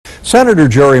Senator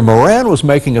Jerry Moran was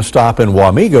making a stop in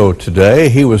Wamego today.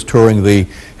 He was touring the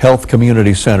Health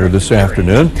Community Center this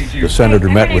afternoon. The senator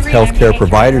met with healthcare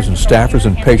providers and staffers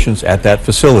and patients at that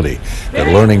facility.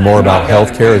 That learning more about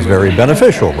healthcare is very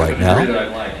beneficial right now.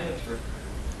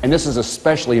 And this is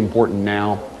especially important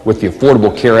now with the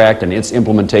Affordable Care Act and its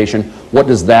implementation. What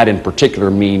does that in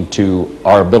particular mean to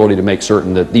our ability to make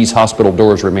certain that these hospital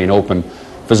doors remain open?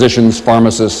 Physicians,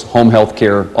 pharmacists, home health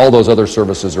care, all those other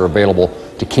services are available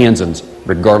to Kansans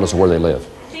regardless of where they live.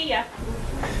 See ya.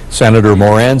 Senator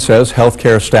Moran says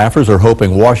healthcare staffers are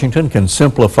hoping Washington can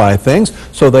simplify things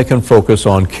so they can focus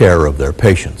on care of their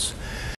patients.